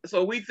 So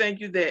we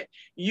thank you that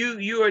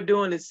you are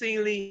doing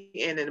exceedingly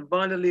and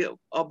abundantly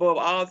above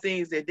all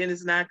things that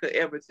Dennis and I could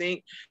ever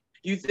think.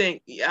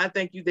 I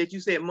thank you that you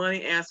said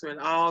money answering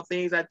all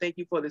things. I thank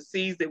you for the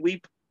seeds that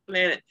we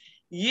planted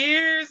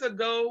years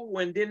ago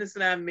when Dennis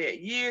and I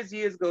met, years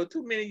ago,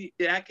 too many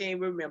that I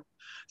can't remember.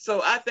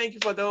 So I thank you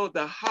for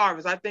the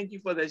harvest. I thank you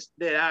for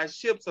that our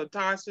ships of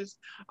Tarshish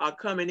are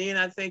coming in.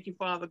 I thank you,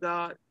 Father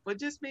God, for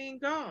just being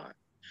God.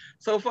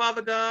 So,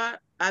 Father God,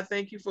 I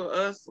thank you for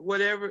us,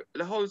 whatever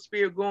the Holy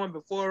Spirit going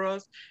before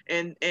us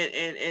and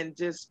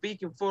just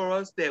speaking for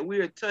us, that we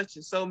are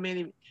touching so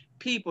many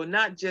people,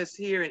 not just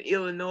here in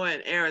Illinois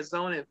and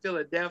Arizona and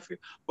Philadelphia,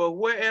 but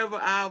wherever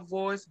our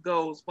voice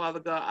goes, Father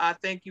God, I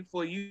thank you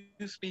for you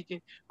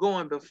speaking,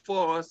 going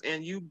before us,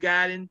 and you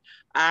guiding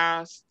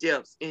our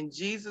steps. In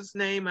Jesus'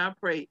 name I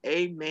pray,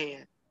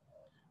 amen.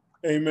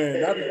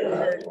 Amen. I just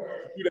want to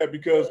do that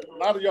because a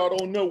lot of y'all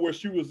don't know where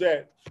she was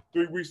at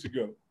 3 weeks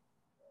ago.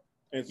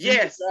 And see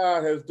what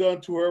God has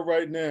done to her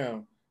right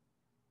now.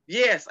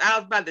 Yes, I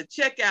was about to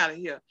check out of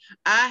here.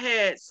 I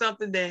had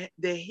something that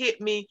hit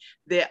me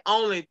that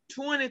only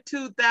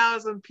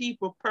 22,000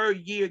 people per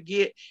year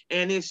get,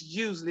 and it's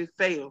usually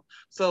fatal.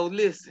 So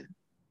listen.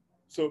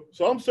 So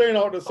I'm saying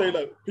all to say,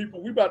 like,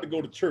 people, we about to go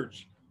to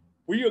church.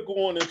 We are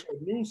going into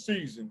a new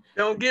season.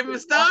 Don't get me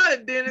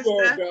started, Dennis. We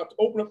are about to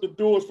open up the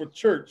doors for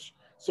church.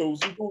 So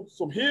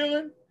some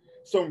healing,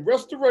 some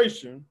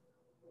restoration,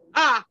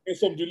 and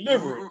some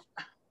deliverance.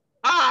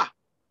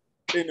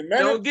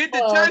 Don't get the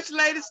church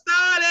lady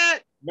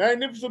started.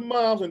 Magnificent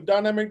Moms and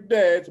Dynamic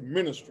Dads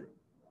Ministry.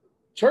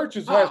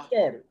 Churches have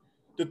started.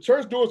 The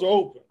church doors are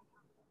open.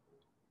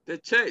 The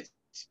church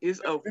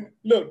is open. And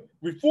look,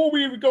 before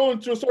we even go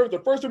into a service, the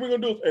first thing we're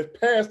going to do is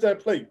pass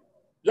that plate.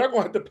 Y'all going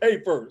to have to pay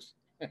first.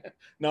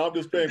 No, I'm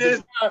just saying.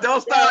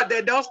 Don't start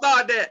that. Don't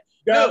start that.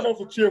 God knows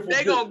a cheerful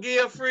They're gift. going to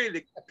give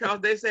freely because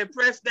they said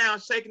press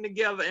down, shaking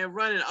together, and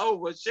running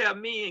over, shall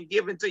me and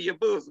give into your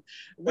bosom.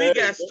 We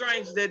got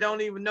strangers that don't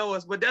even know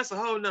us, but that's a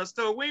whole nother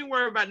story. We ain't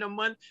worried about no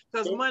money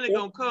because money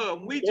going to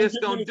come. We just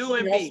going to do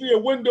it. I see a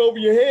window over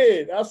your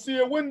head. I see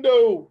a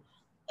window.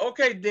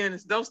 Okay,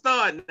 Dennis, don't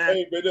start now.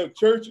 Hey, but the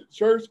church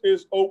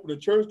is open. The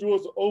church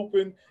doors are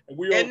open, and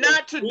we are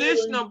not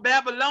traditional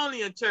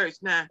Babylonian church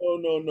now.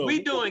 No.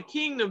 We doing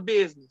kingdom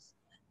business.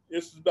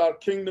 This is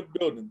about kingdom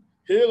building,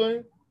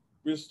 healing,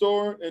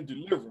 restoring, and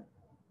delivering.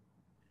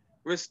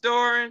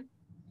 Restoring,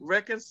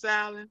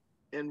 reconciling,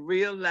 and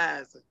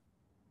realizing.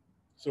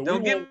 So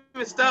don't get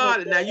me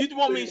started. Now you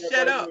want me to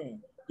shut up.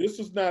 This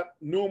is not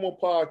normal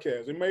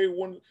podcast. We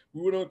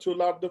went into a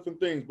lot of different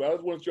things, but I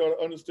just want y'all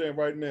to understand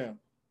right now.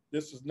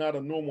 This is not a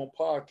normal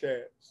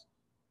podcast.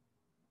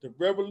 The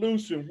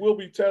revolution will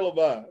be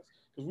televised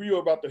because we are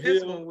about to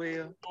heal,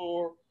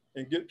 restore,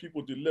 and get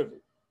people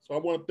delivered. So I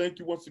want to thank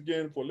you once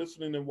again for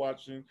listening and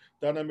watching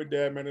Dynamic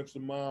Dad,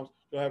 Magnificent Moms.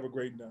 Y'all have a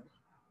great night.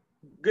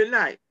 Good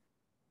night.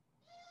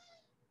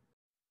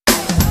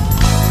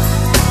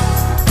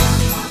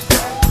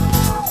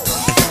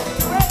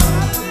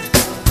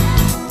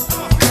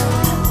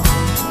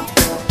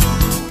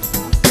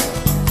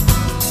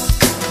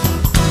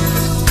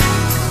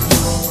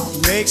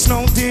 Makes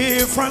no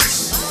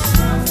difference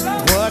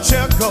what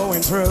you're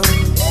going through.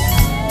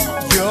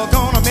 You're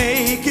gonna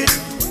make it.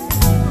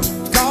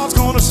 God's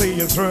gonna see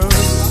you through.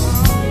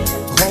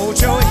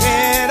 Hold your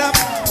head up.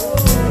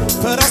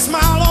 Put a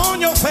smile on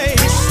your face.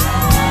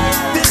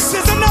 This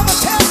is another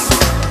test.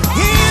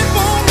 It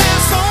won't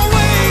last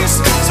always.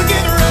 So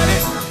get ready.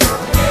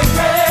 Get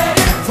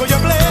ready for your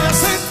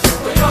blessing.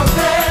 For your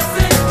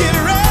blessing. Get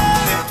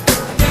ready.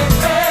 Get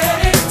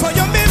ready for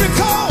your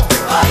miracle.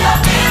 For your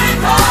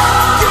miracle.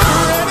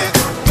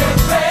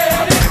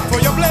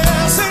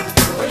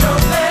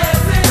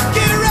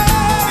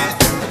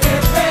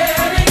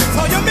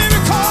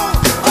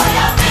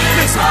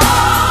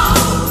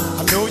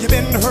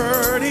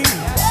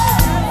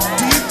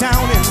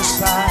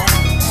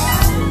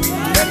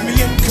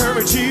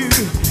 You,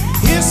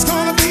 it's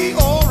gonna be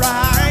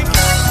alright.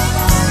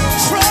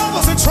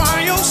 Troubles and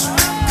trials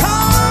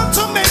come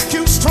to make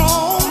you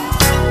strong.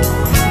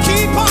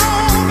 Keep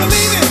on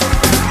believing.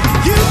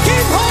 You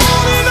keep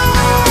holding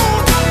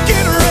on.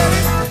 Get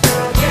ready.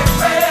 Get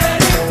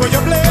ready for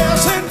your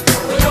blessing.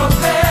 For your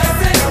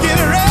blessing. Get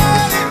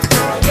ready.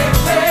 Get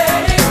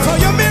ready for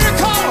your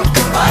miracle.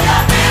 For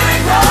your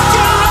miracle.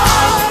 Get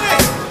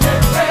ready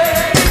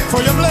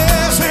for your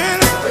blessing.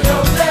 For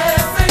your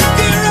blessing.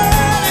 Get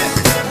ready.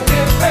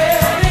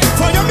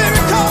 For your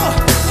miracle,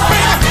 for your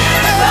miracle.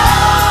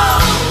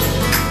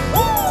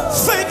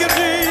 Thank you,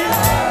 Jesus.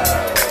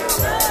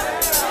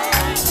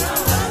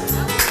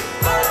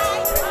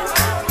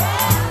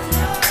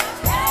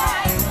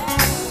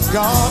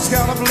 God's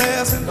got a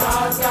blessing.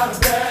 God's got a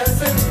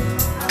blessing.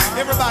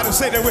 Everybody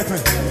say that with me.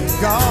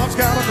 God's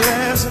got a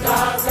blessing.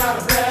 God's got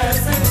a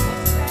blessing.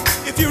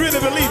 If you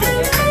really believe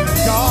it,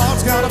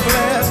 God's got a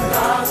blessing.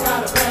 God's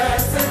got a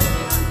blessing.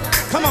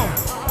 Come on.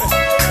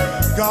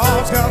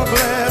 God's got a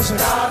blessing.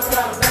 God's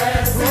got a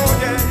blessing. Oh,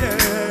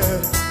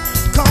 yeah.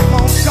 Come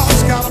on,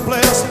 God's got a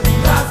blessing.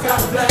 God's got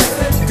a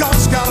blessing.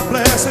 God's got a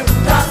blessing.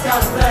 God's got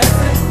a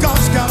blessing.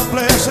 God's got a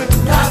blessing.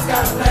 God's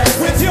got a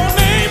blessing. With your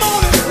name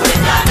on it. With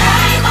your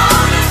name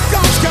on it.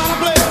 God's got a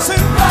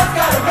blessing. God's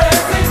got a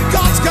blessing.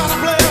 God's got a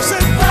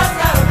blessing. God's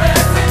got a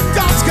blessing.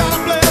 God's got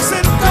a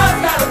blessing. God's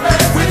got a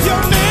blessing. With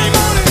your name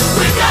on it.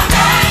 With your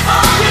name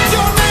on it. With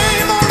your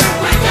name on it.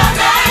 With your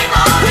name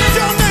on it. With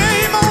your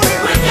name on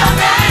it. With your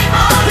name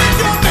on it. With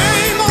your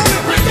name on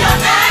it. With your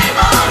name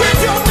on it.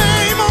 With your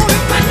name on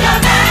it. With your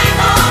name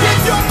on it.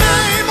 With your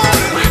name on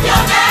it. With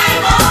your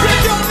name on it.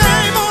 With your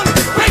name on it.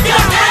 With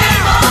your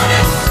name on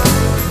it.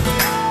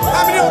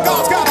 How many know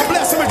God's got a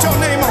blessing with your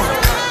name on it?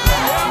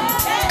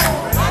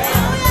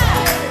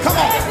 Come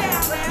on.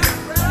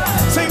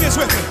 Sing this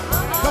with me.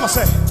 Come on,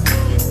 say.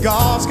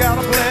 God's got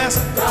a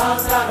blessing.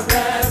 God's got a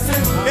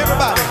blessing.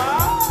 Everybody.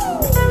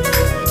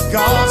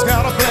 God's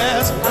got a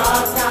blessing.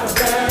 God's got a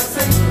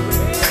blessing.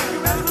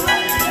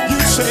 You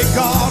say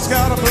God's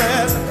got a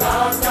blessing.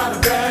 God's got a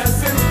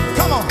blessing.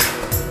 Come on.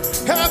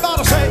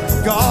 Everybody say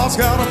God's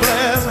got a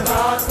blessing.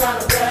 God's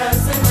got a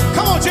blessing.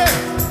 Come on, Jay.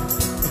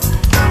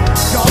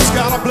 God's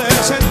got a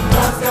blessing.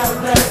 God's got a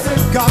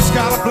blessing. God's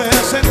got a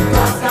blessing.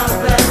 God's got a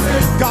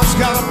blessing. God's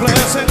got a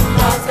blessing.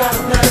 God's got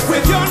a blessing.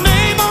 With your name.